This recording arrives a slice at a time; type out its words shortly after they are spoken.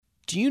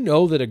Do you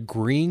know that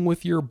agreeing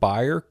with your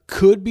buyer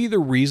could be the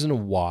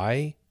reason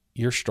why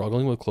you're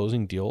struggling with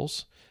closing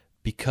deals?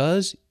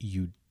 Because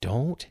you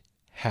don't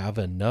have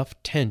enough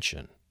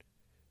tension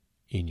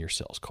in your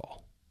sales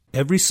call.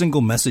 Every single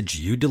message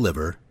you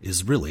deliver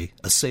is really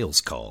a sales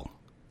call.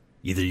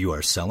 Either you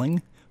are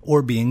selling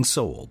or being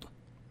sold.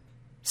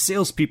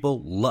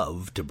 Salespeople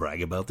love to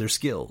brag about their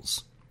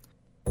skills.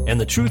 And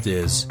the truth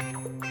is,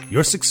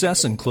 your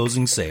success in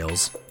closing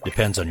sales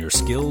depends on your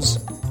skills,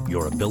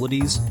 your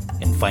abilities,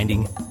 and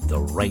finding the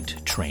right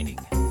training.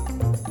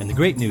 And the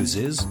great news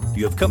is,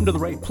 you have come to the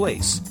right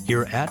place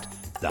here at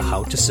the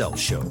How to Sell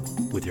Show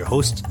with your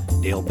hosts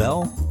Dale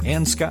Bell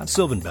and Scott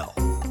Sylvan Bell.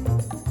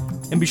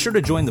 And be sure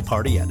to join the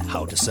party at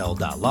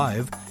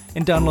howtosell.live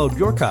and download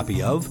your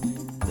copy of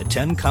The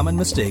 10 Common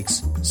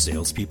Mistakes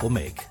Salespeople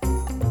Make.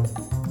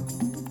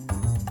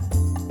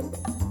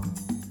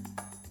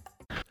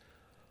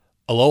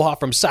 Aloha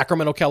from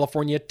Sacramento,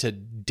 California.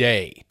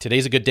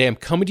 Today's a good day. I'm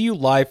coming to you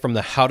live from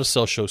the How to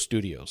Sell Show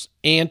studios.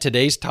 And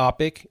today's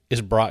topic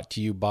is brought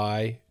to you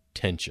by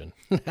tension.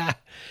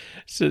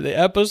 So the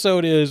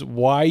episode is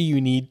why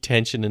you need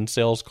tension in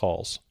sales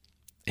calls.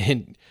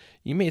 And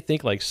you may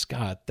think like,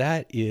 Scott,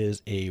 that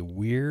is a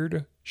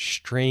weird,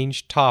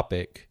 strange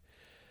topic.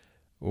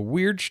 A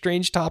weird,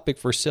 strange topic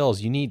for sales.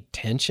 You need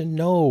tension?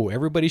 No,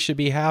 everybody should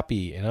be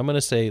happy. And I'm going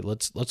to say,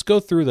 let's go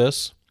through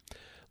this.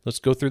 Let's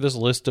go through this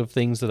list of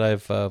things that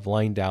I've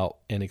lined out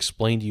and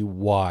explain to you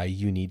why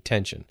you need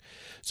tension.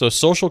 So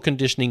social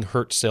conditioning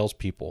hurts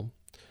salespeople.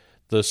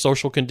 The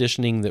social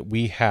conditioning that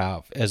we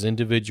have as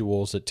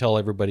individuals that tell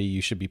everybody you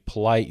should be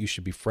polite, you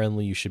should be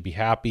friendly, you should be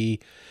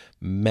happy,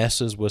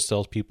 messes with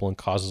salespeople and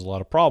causes a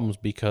lot of problems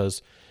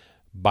because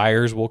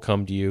buyers will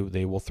come to you,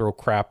 they will throw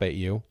crap at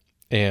you,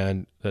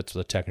 and that's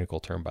the technical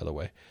term, by the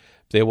way.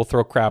 They will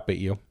throw crap at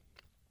you.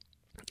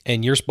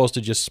 And you're supposed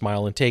to just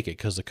smile and take it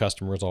because the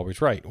customer is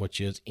always right,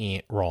 which is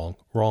wrong.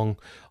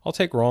 I'll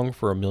take wrong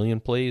for a million,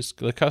 please.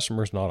 The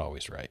customer is not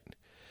always right.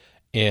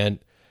 And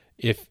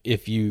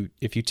if you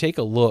take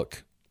a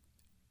look,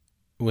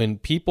 when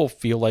people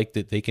feel like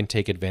that they can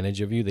take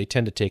advantage of you, they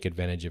tend to take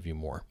advantage of you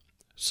more.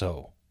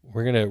 So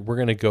we're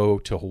gonna go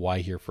to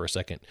Hawaii here for a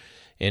second.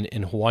 And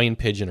in Hawaiian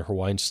pidgin or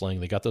Hawaiian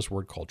slang, they got this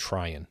word called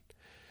trying.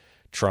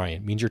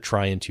 Trying means you're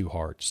trying too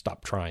hard.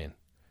 Stop trying.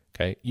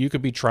 Okay, you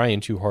could be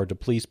trying too hard to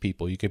please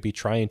people. You could be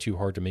trying too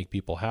hard to make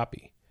people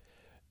happy.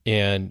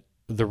 And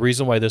the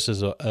reason why this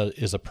is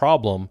a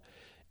problem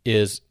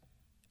is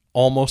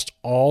almost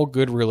all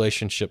good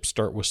relationships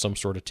start with some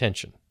sort of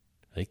tension.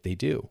 Like they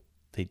do.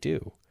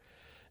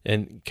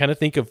 And kind of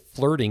think of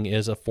flirting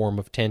as a form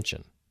of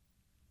tension.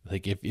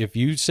 Like if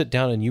you sit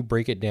down and you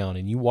break it down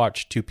and you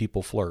watch two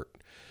people flirt,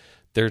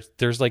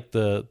 there's like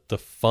the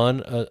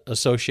fun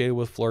associated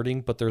with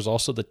flirting, but there's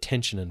also the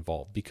tension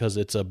involved because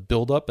it's a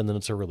build-up and then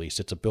it's a release.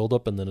 It's a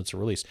build-up and then it's a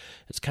release.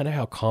 It's kind of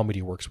how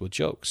comedy works with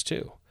jokes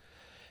too.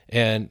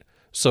 And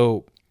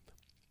so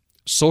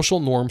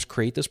social norms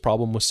create this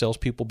problem with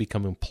salespeople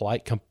becoming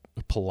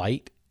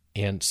polite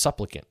and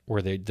supplicant,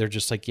 where they're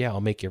just like, yeah,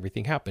 I'll make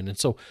everything happen. And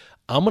so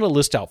I'm going to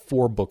list out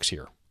 4 books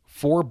here,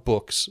 4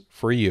 books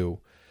for you.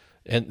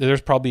 And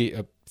there's probably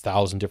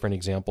 1,000 different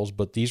examples,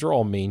 but these are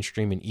all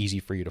mainstream and easy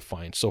for you to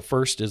find. So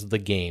first is The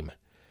Game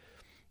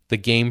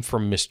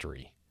from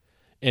Mystery.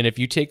 And if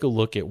you take a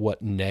look at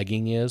what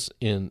negging is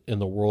in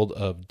the world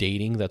of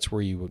dating, that's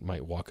where you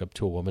might walk up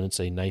to a woman and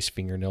say, nice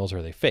fingernails,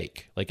 are they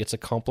fake? Like it's a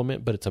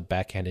compliment, but it's a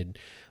backhanded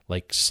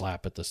like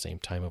slap at the same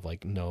time of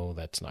like, no,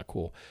 that's not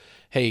cool.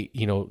 Hey,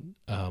 you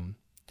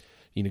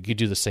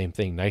do the same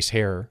thing. Nice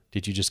hair.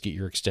 Did you just get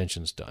your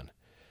extensions done?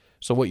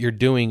 So what you're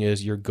doing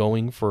is you're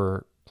going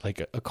for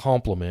like a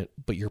compliment,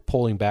 but you're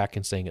pulling back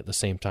and saying at the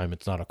same time,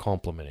 it's not a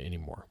compliment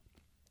anymore.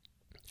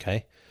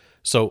 Okay.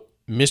 So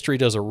Mystery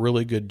does a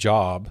really good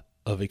job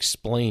of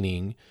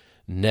explaining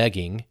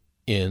negging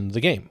in The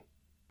Game.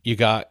 You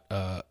got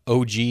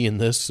OG in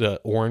this,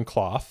 Oren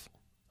Klaff.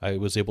 I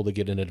was able to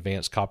get an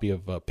advanced copy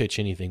of Pitch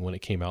Anything when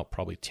it came out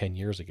probably 10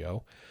 years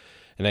ago.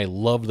 And I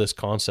love this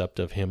concept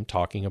of him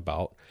talking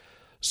about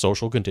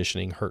social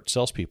conditioning hurt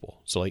salespeople.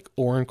 So like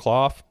Oren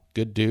Klaff,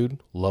 good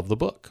dude, love the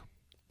book.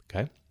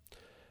 Okay.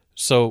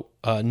 So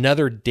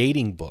another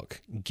dating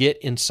book, Get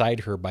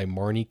Inside Her by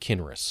Marni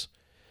Kinrys.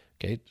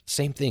 Okay,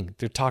 same thing.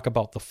 They talk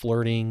about the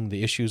flirting,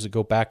 the issues that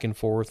go back and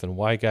forth, and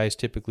why guys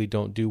typically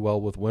don't do well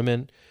with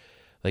women.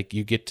 Like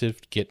you get to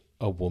get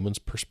a woman's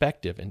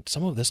perspective, and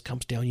some of this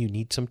comes down. You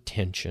need some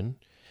tension,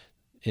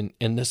 and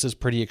this is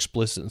pretty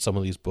explicit in some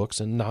of these books,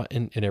 and not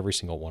in every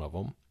single one of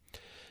them.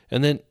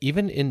 And then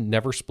even in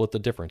Never Split the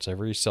Difference,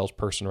 every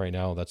salesperson right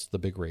now, that's the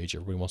big rage.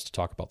 Everybody wants to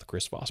talk about the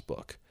Chris Voss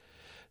book.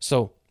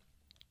 So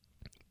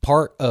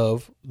part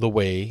of the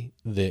way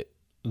that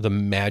the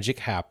magic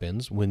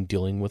happens when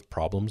dealing with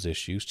problems,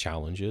 issues,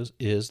 challenges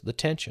is the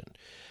tension.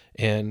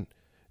 And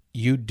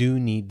you do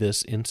need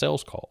this in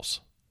sales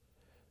calls.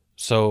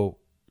 So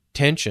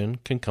tension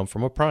can come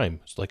from a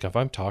prime. It's like if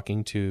I'm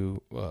talking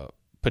to a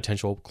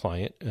potential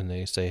client and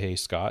they say, hey,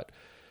 Scott,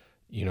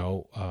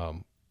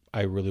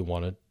 I really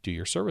want to do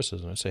your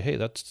services. And I say, hey,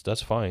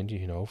 that's fine.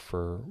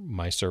 For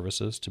my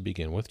services to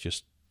begin with,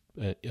 just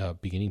a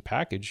beginning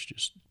package,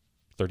 just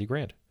 30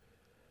 grand.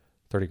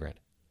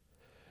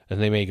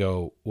 And they may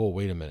go, well,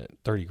 wait a minute,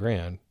 30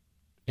 grand.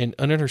 And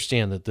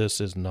understand that this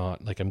is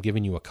not like I'm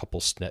giving you a couple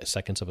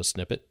seconds of a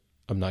snippet.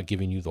 I'm not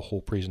giving you the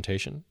whole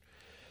presentation,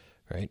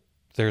 right?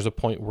 There's a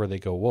point where they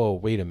go, whoa,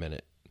 wait a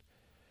minute.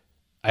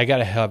 I got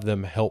to have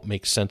them help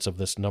make sense of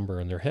this number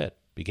in their head.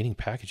 Beginning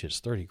package is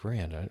 30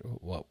 grand.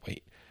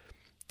 Wait,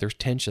 there's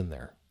tension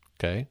there.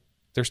 Okay.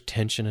 There's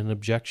tension and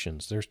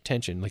objections. There's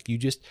tension. Like, you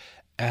just,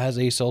 as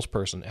a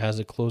salesperson, as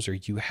a closer,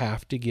 you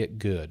have to get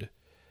good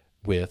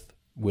with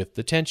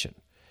the tension.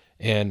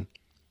 And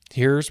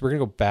we're going to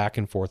go back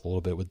and forth a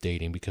little bit with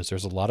dating, because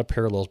there's a lot of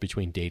parallels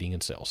between dating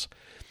and sales.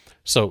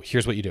 So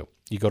here's what you do.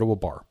 You go to a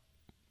bar,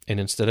 and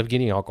instead of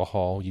getting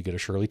alcohol, you get a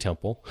Shirley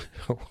Temple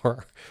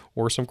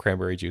or some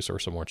cranberry juice or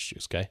some orange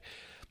juice. Okay.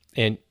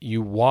 And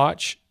you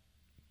watch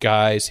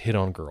guys hit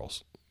on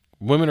girls.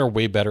 Women are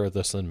way better at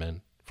this than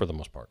men for the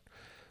most part.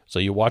 So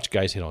you watch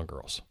guys hit on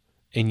girls,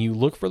 and you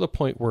look for the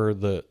point where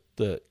the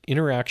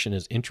interaction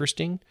is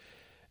interesting.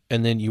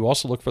 And then you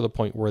also look for the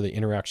point where the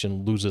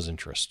interaction loses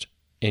interest.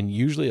 And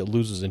usually it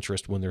loses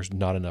interest when there's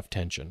not enough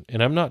tension.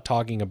 And I'm not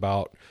talking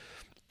about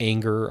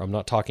anger. I'm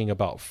not talking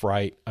about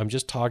fright. I'm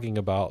just talking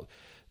about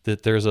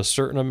that there's a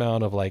certain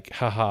amount of like,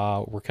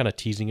 haha, we're kind of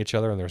teasing each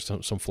other, and there's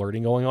some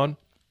flirting going on.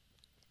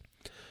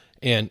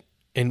 And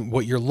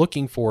what you're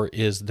looking for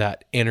is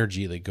that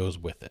energy that goes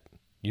with it.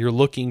 You're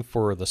looking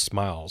for the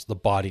smiles, the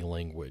body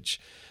language,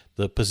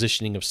 the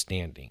positioning of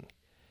standing.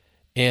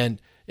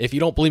 And if you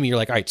don't believe me, you're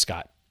like, all right,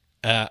 Scott,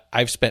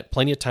 I've spent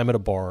plenty of time at a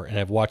bar, and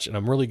I've watched, and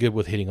I'm really good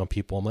with hitting on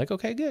people. I'm like,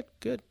 okay,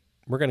 good.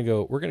 We're going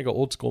to go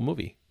old school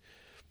movie.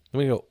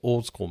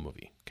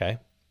 Okay.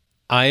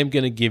 I am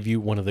going to give you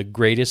one of the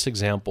greatest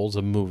examples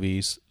of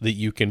movies that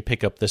you can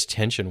pick up this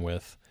tension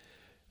with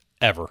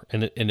ever.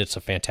 And it's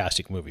a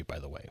fantastic movie, by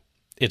the way.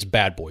 It's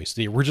Bad Boys,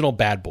 the original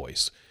Bad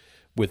Boys,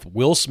 with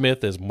Will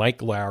Smith as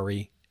Mike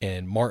Lowry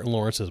and Martin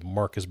Lawrence as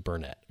Marcus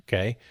Burnett.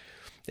 Okay.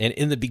 And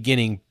in the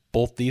beginning,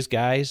 both these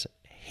guys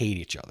hate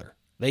each other.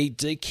 They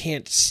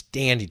can't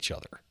stand each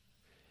other.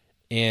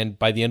 And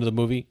by the end of the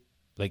movie,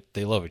 like,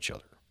 they love each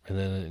other. And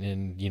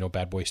then in,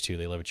 Bad Boys 2,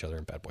 they love each other,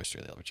 and Bad Boys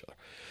 3, they love each other.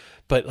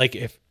 But like,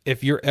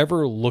 if you're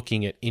ever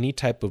looking at any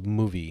type of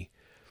movie,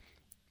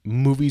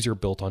 movies are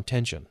built on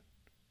tension.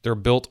 They're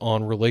built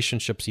on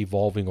relationships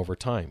evolving over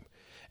time.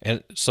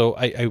 And so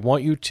I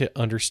want you to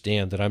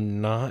understand that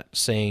I'm not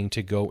saying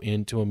to go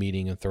into a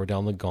meeting and throw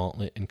down the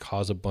gauntlet and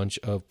cause a bunch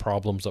of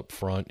problems up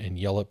front and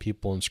yell at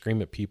people and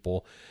scream at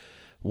people.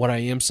 What I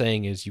am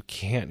saying is you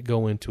can't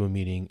go into a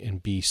meeting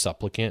and be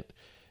supplicant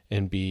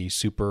and be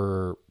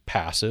super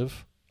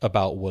passive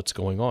about what's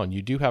going on.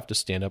 You do have to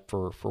stand up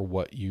for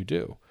what you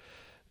do.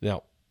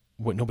 Now,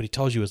 what nobody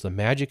tells you is the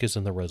magic is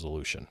in the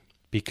resolution,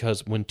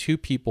 because when two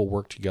people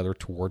work together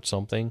towards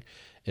something,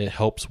 it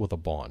helps with a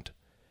bond.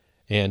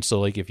 And so,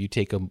 like, if you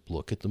take a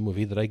look at the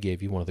movie that I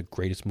gave you, one of the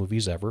greatest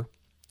movies ever,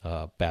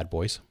 Bad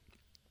Boys,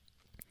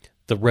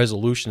 the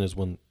resolution is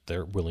when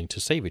they're willing to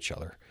save each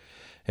other.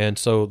 And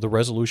so the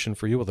resolution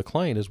for you with a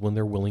client is when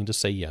they're willing to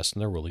say yes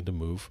and they're willing to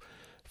move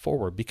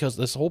forward, because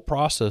this whole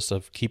process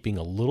of keeping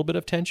a little bit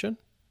of tension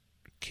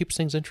keeps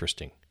things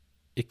interesting.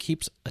 It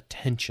keeps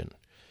attention.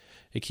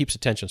 It keeps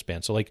attention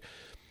span. So, like,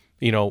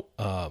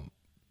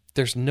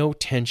 there's no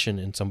tension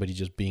in somebody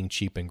just being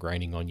cheap and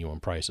grinding on you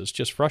on price. It's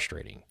just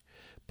frustrating.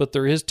 But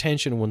there is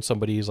tension when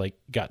somebody's like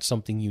got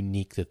something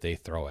unique that they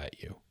throw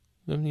at you.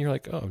 And you're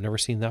like, oh, I've never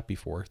seen that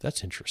before.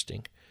 That's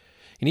interesting.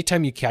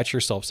 Anytime you catch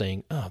yourself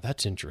saying, oh,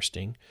 that's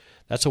interesting,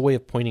 that's a way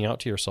of pointing out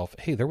to yourself,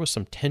 hey, there was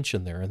some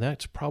tension there, and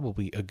that's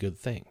probably a good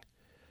thing.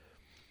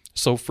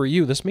 So for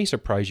you, this may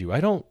surprise you. I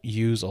don't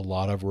use a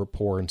lot of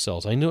rapport in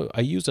sales. I know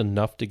I use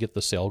enough to get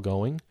the sale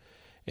going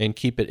and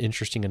keep it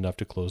interesting enough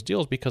to close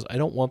deals, because I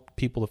don't want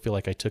people to feel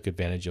like I took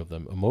advantage of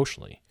them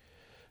emotionally.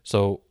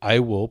 So I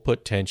will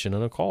put tension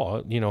in a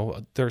call.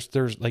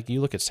 There's like, you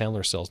look at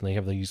Sandler sales and they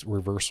have these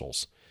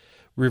reversals.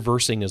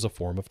 Reversing is a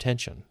form of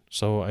tension.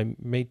 So I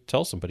may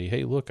tell somebody,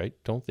 hey, look, I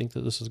don't think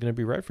that this is going to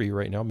be right for you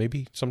right now.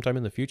 Maybe sometime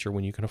in the future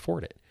when you can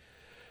afford it.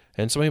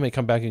 And somebody may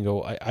come back and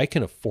go, I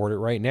can afford it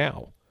right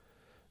now.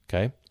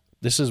 Okay.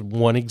 This is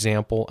one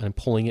example. I'm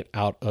pulling it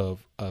out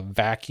of a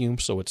vacuum.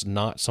 So it's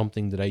not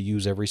something that I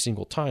use every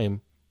single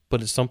time,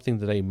 but it's something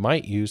that I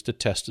might use to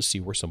test to see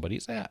where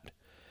somebody's at.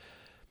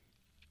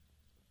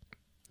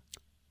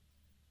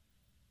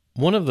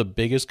 One of the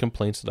biggest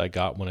complaints that I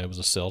got when I was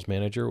a sales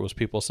manager was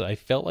people said, I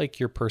felt like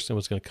your person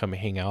was going to come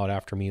hang out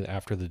after me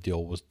after the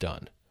deal was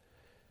done.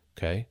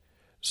 Okay.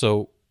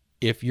 So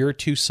if you're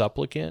too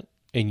supplicant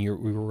and you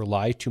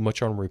rely too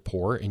much on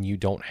rapport and you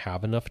don't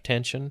have enough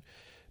attention,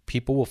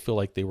 people will feel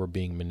like they were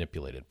being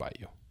manipulated by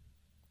you.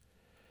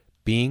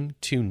 Being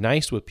too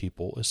nice with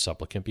people is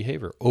supplicant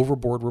behavior.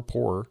 Overboard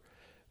rapport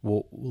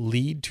will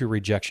lead to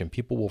rejection.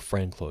 People will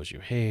friend close you.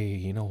 Hey,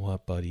 you know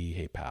what, buddy?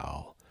 Hey,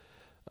 pal.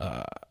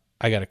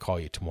 I got to call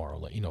you tomorrow,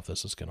 let you know if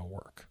this is going to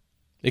work.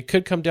 It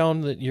could come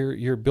down that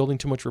you're building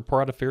too much rapport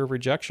out of fear of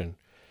rejection.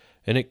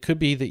 And it could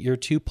be that you're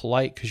too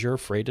polite because you're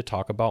afraid to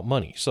talk about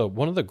money. So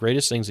one of the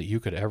greatest things that you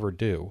could ever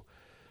do,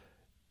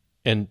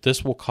 and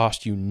this will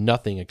cost you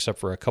nothing except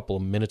for a couple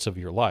of minutes of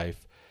your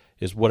life,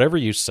 is whatever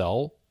you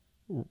sell,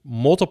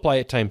 multiply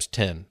it times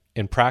 10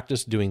 and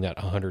practice doing that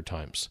 100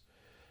 times.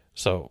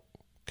 So,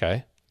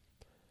 okay,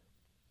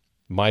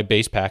 my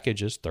base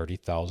package is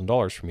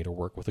 $30,000 for me to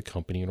work with a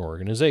company and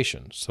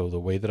organization. So the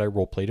way that I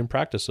role played in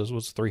practices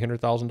was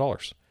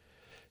 $300,000.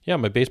 Yeah,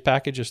 my base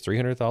package is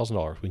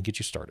 $300,000. We can get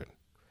you started.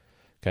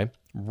 Okay,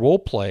 role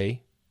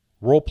play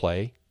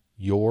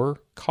your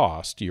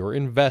cost, your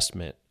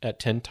investment at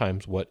 10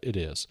 times what it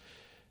is.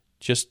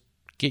 Just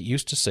get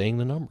used to saying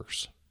the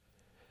numbers.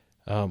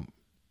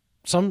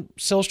 Some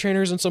sales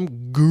trainers and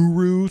some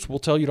gurus will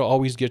tell you to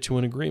always get to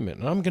an agreement,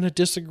 and I'm going to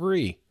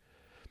disagree.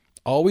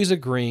 Always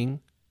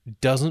agreeing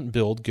doesn't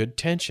build good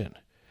tension.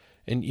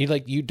 And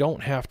you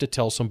don't have to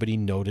tell somebody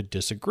no to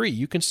disagree.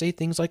 You can say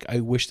things like, I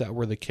wish that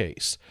were the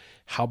case.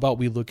 How about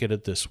we look at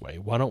it this way?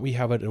 Why don't we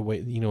have it away,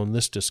 in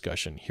this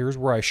discussion? Here's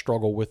where I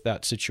struggle with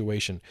that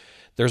situation.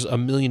 There's a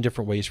million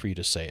different ways for you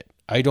to say it.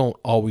 I don't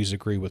always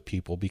agree with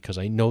people because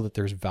I know that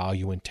there's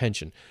value in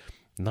tension.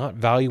 Not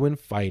value in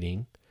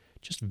fighting,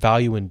 just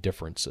value in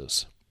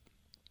differences.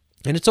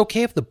 And it's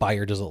okay if the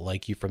buyer doesn't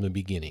like you from the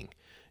beginning,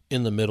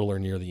 in the middle, or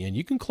near the end.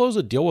 You can close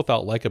a deal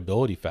without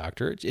likability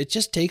factor. It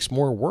just takes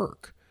more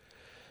work.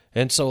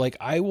 And so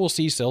I will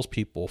see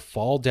salespeople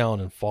fall down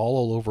and fall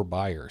all over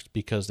buyers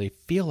because they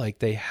feel like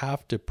they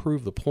have to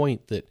prove the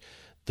point that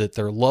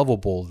they're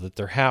lovable, that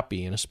they're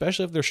happy. And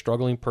especially if they're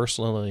struggling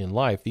personally in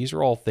life, these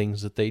are all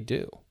things that they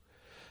do.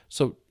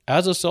 So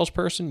as a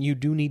salesperson, you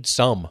do need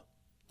some.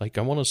 I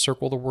want to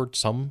circle the word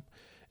some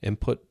and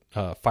put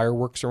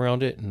fireworks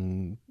around it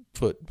and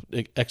put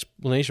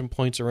explanation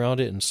points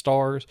around it and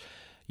stars.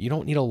 You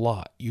don't need a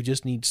lot. You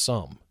just need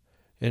some.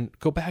 And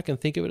go back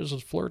and think of it as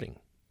flirting.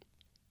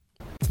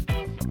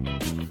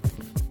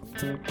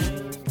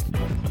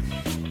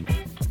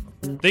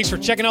 Thanks for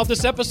checking out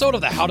this episode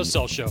of the How to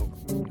Sell Show.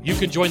 You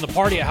can join the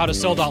party at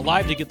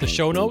howtosell.live to get the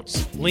show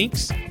notes,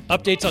 links,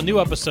 updates on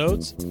new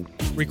episodes,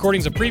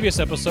 recordings of previous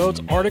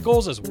episodes,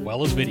 articles, as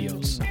well as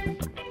videos.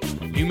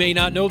 You may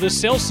not know this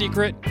sales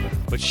secret,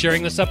 but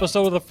sharing this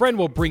episode with a friend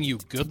will bring you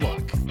good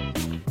luck.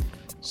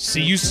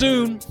 See you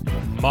soon.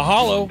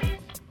 Mahalo.